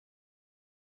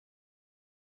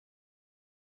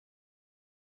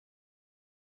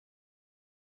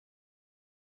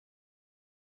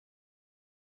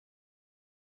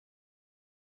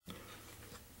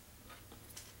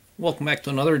Welcome back to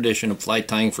another edition of Fly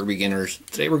Tying for Beginners.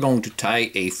 Today we're going to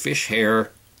tie a fish hair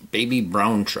baby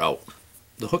brown trout.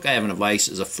 The hook I have in the vise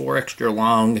is a 4 extra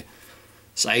long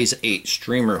size 8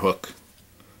 streamer hook.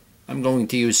 I'm going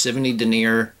to use 70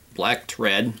 denier black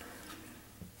thread.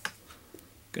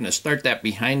 Going to start that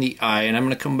behind the eye, and I'm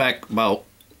going to come back about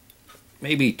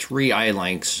maybe 3 eye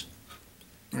lengths.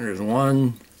 There's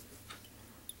 1,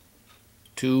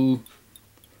 2,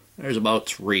 there's about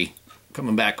 3.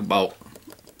 Coming back about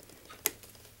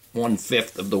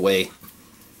 1/5 of the way.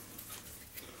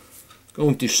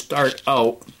 Going to start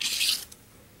out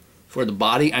for the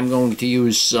body. I'm going to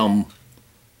use some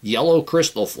yellow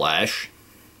crystal flash.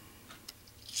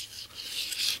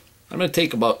 I'm going to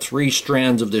take about 3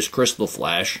 strands of this crystal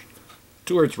flash,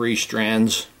 2 or 3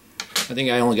 strands. I think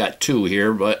I only got 2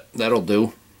 here, but that'll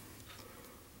do.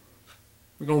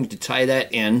 We're going to tie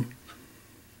that in.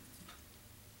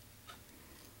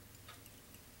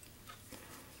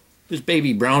 This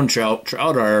baby brown trout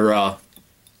are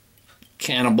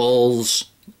cannibals.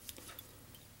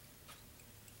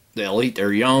 They'll eat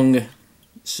their young,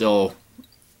 so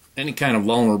any kind of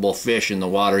vulnerable fish in the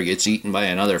water gets eaten by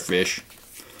another fish.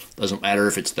 Doesn't matter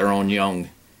if it's their own young.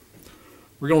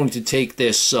 We're going to take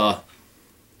this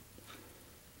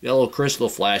yellow crystal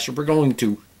flash, and we're going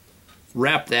to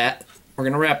wrap that. We're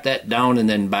going to wrap that down and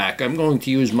then back. I'm going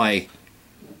to use my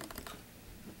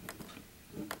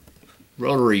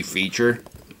rotary feature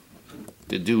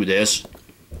to do this.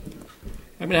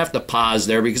 I'm gonna have to pause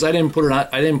there because I didn't put it on.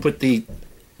 I didn't put the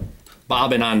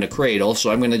bobbin on the cradle,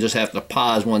 so I'm gonna just have to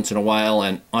pause once in a while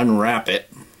and unwrap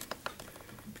it,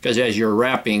 because as you're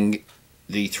wrapping,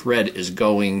 the thread is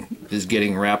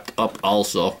getting wrapped up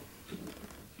also.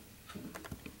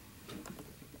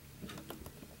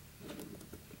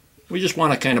 We just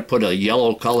want to kind of put a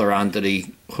yellow color onto the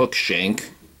hook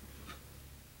shank.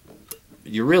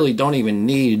 You really don't even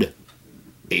need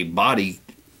a body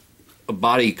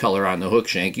color on the hook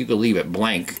shank. You could leave it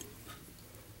blank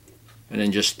and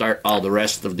then just start all the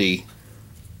rest of the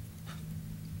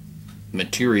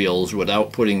materials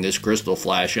without putting this crystal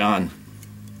flash on.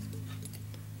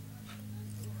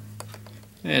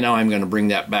 And now I'm going to bring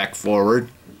that back forward.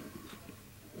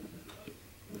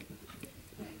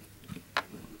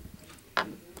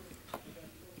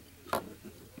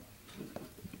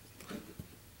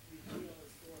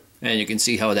 And you can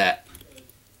see how that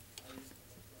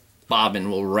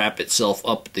bobbin will wrap itself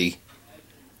up the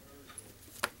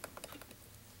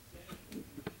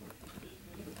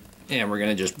and we're going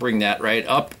to just bring that right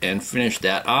up and finish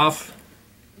that off.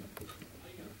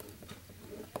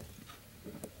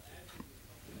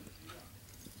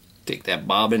 Take that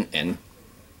bobbin and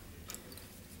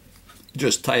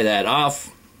just tie that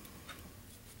off.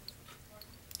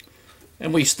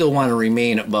 And we still want to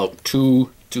remain about 2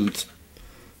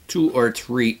 or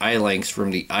 3 eye lengths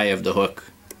from the eye of the hook.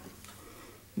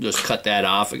 Just cut that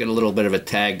off. I got a little bit of a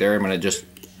tag there. I'm going to just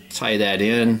tie that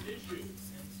in.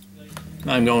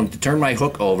 Now I'm going to turn my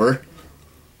hook over.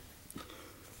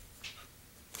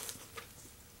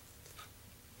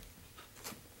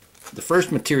 The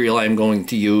first material I'm going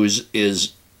to use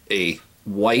is a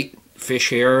white fish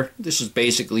hair. This is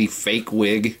basically fake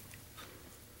wig.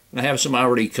 I have some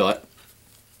already cut.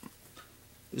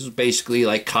 This is basically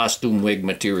like costume wig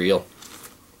material.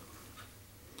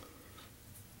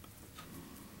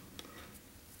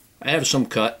 I have some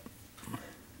cut,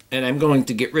 and I'm going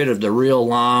to get rid of the real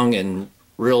long and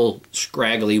real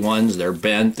scraggly ones. They're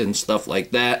bent and stuff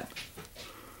like that.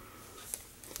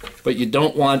 But you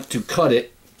don't want to cut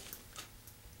it.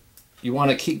 You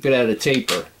want to keep it at a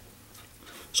taper.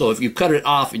 So if you cut it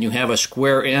off and you have a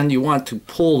square end, you want to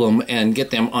pull them and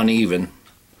get them uneven.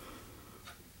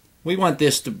 We want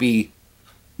this to be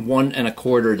 1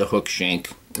 1/4 the hook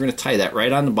shank. We're going to tie that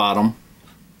right on the bottom.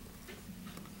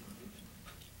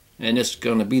 And this is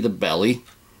going to be the belly.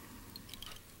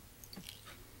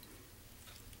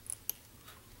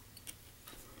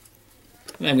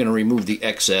 And I'm going to remove the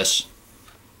excess.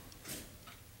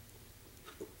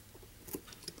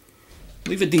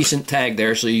 Leave a decent tag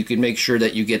there so you can make sure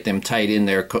that you get them tied in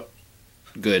there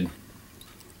good.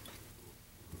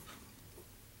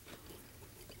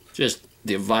 Just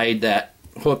divide that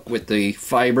hook with the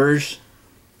fibers.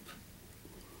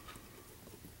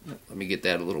 Let me get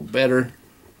that a little better.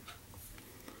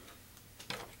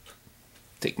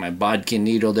 Take my bodkin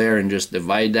needle there and just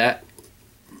divide that.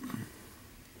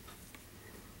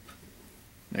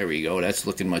 There we go, that's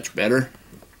looking much better.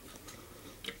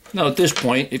 Now at this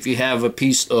point, if you have a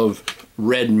piece of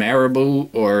red marabou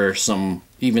or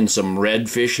even some red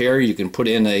fish hair, you can put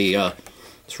in a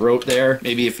throat there.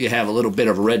 Maybe if you have a little bit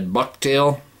of red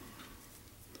bucktail,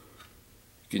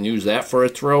 You can use that for a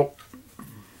throat.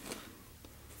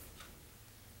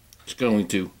 Just going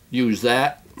to use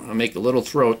that. I'll make a little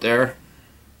throat there.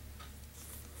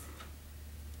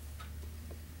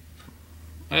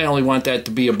 I only want that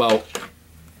to be about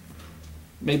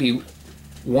maybe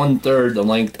 1/3 the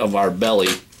length of our belly,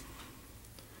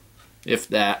 if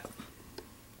that.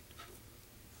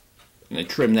 I'm going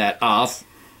to trim that off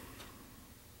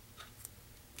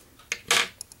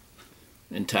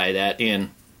and tie that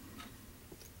in.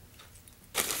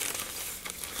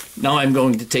 Now I'm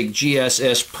going to take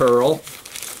GSS Pearl,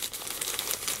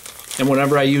 and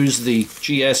whenever I use the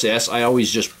GSS, I always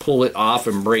just pull it off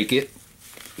and break it.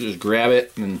 Just grab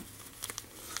it and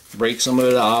break some of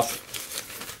it off.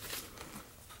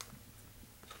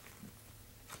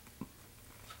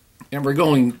 And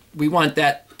we want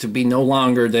that to be no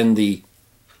longer than the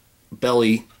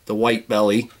belly, the white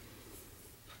belly.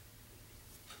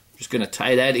 Just going to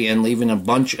tie that in, leaving a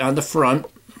bunch on the front.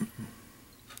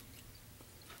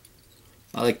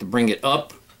 I like to bring it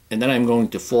up, and then I'm going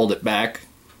to fold it back.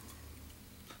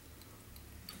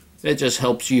 That just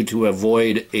helps you to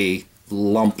avoid a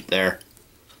lump there.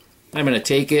 I'm going to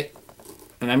take it,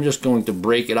 and I'm just going to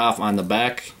break it off on the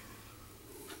back,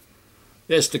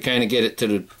 just to kind of get it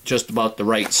to just about the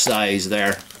right size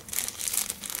there.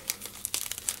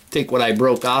 Take what I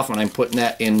broke off, and I'm putting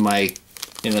that in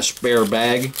a spare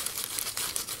bag.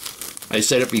 I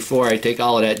said it before, I take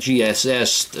all of that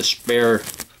GSS, the spare,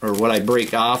 or what I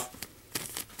break off,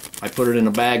 I put it in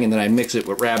a bag, and then I mix it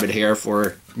with rabbit hair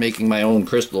for making my own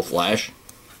crystal flash.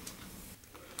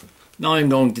 Now I'm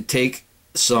going to take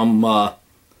some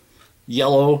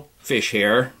yellow fish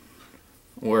hair,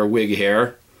 or wig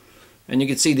hair, and you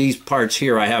can see these parts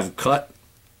here I have cut.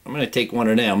 I'm going to take one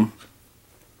of them,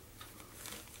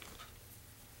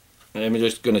 and I'm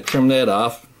just going to trim that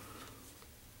off.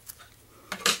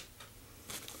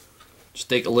 Just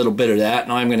take a little bit of that.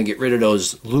 Now I'm going to get rid of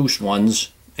those loose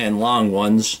ones and long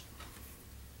ones.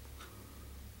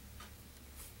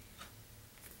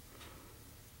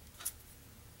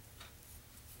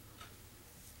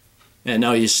 And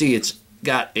now you see it's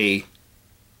got a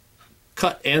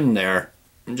cut end there.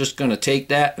 I'm just going to take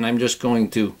that, and I'm just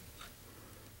going to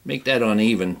make that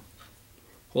uneven.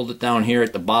 Hold it down here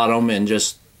at the bottom and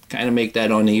just kind of make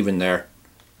that uneven there.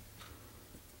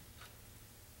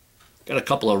 Got a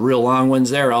couple of real long ones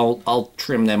there. I'll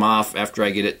trim them off after I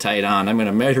get it tied on. I'm going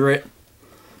to measure it.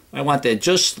 I want that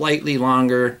just slightly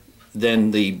longer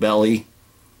than the belly.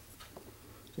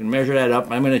 I'm going to measure that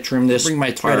up. I'm going to trim this, bring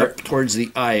my thread up towards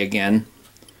the eye again.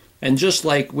 And just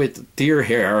like with deer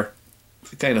hair,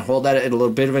 you kind of hold that at a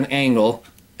little bit of an angle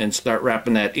and start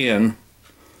wrapping that in.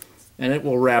 And it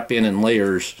will wrap in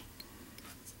layers.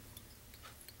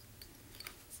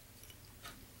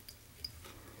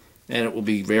 And it will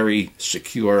be very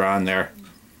secure on there.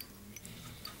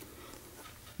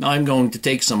 Now I'm going to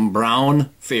take some brown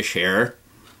fish hair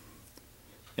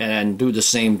and do the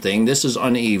same thing. This is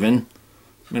uneven.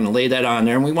 I'm going to lay that on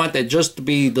there, and we want that just to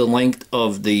be the length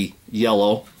of the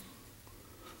yellow.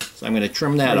 So I'm going to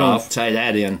trim that off, tie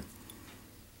that in.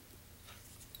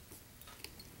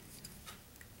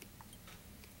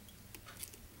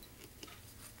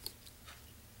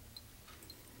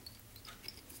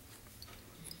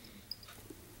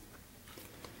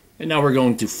 And now we're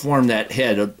going to form that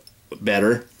head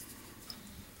better.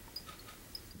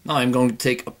 Now I'm going to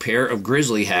take a pair of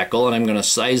Grizzly Hackle, and I'm going to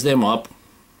size them up.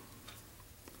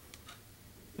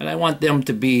 And I want them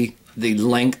to be the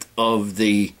length of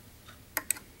the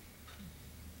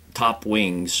top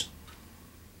wings.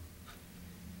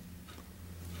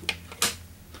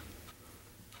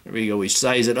 There we go. We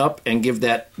size it up and give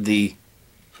that the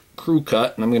crew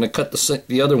cut. And I'm going to cut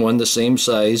the other one the same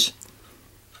size.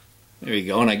 There we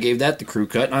go. And I gave that the crew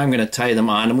cut. Now I'm going to tie them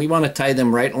on. And we want to tie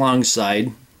them right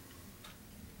alongside.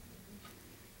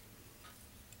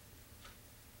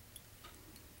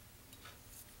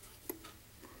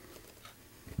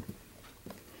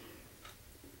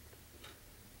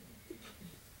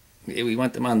 We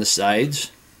want them on the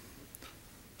sides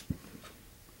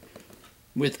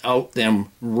without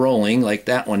them rolling like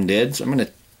that one did. So I'm going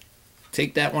to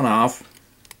take that one off.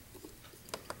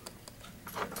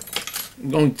 I'm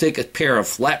going to take a pair of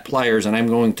flat pliers, and I'm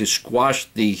going to squash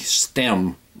the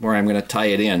stem where I'm going to tie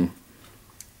it in.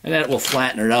 And that will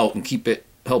flatten it out and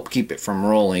help keep it from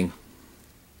rolling.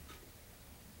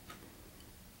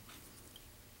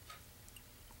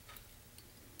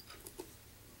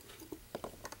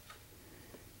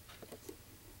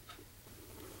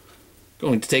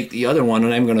 Going to take the other one,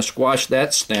 and I'm going to squash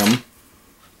that stem.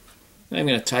 And I'm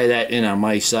going to tie that in on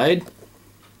my side.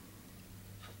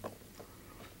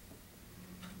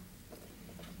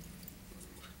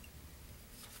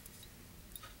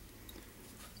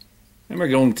 And we're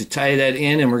going to tie that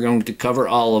in, and we're going to cover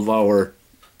all of our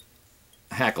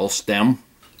hackle stem.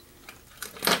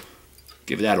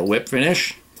 Give that a whip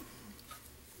finish.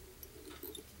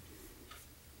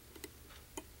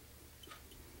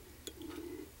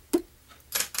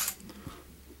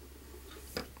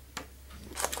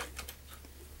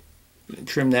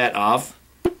 Trim that off.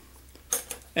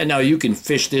 And now you can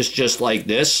fish this just like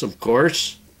this, of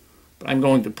course. But I'm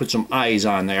going to put some eyes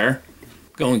on there.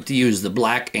 I'm going to use the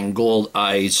black and gold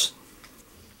eyes.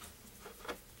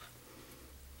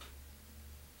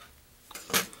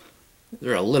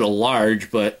 They're a little large,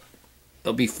 but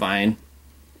they'll be fine.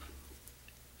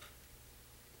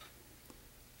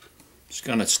 Just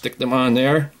gonna stick them on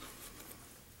there.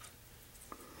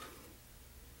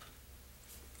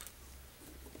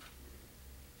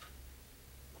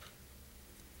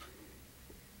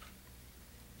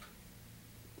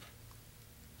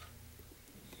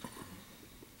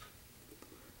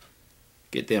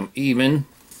 Get them even.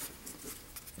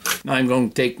 Now I'm going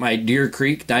to take my Deer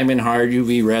Creek Diamond Hard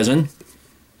UV resin.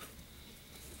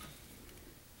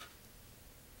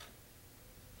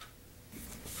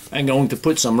 I'm going to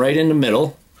put some right in the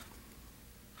middle.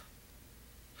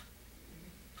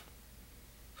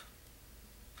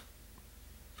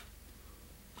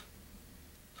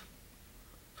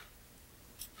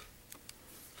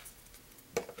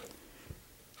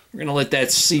 We're going to let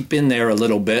that seep in there a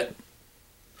little bit.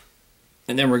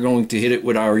 And then we're going to hit it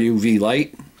with our UV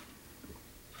light.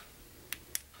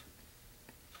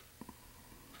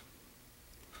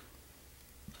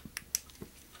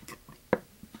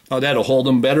 Oh, that'll hold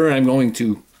them better. I'm going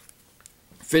to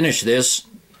finish this.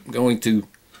 I'm going to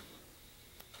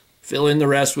fill in the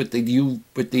rest with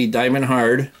the Diamond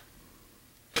Hard.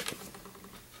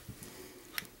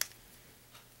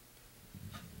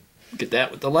 Get that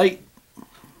with the light.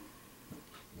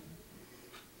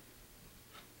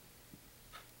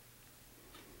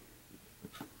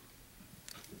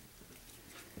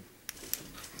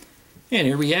 And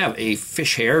here we have a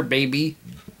fish hair baby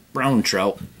brown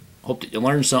trout. Hope that you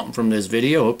learned something from this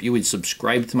video. Hope you would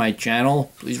subscribe to my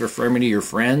channel. Please refer me to your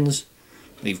friends.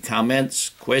 Leave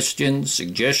comments, questions,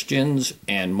 suggestions,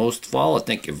 and most of all, I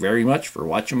thank you very much for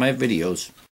watching my videos.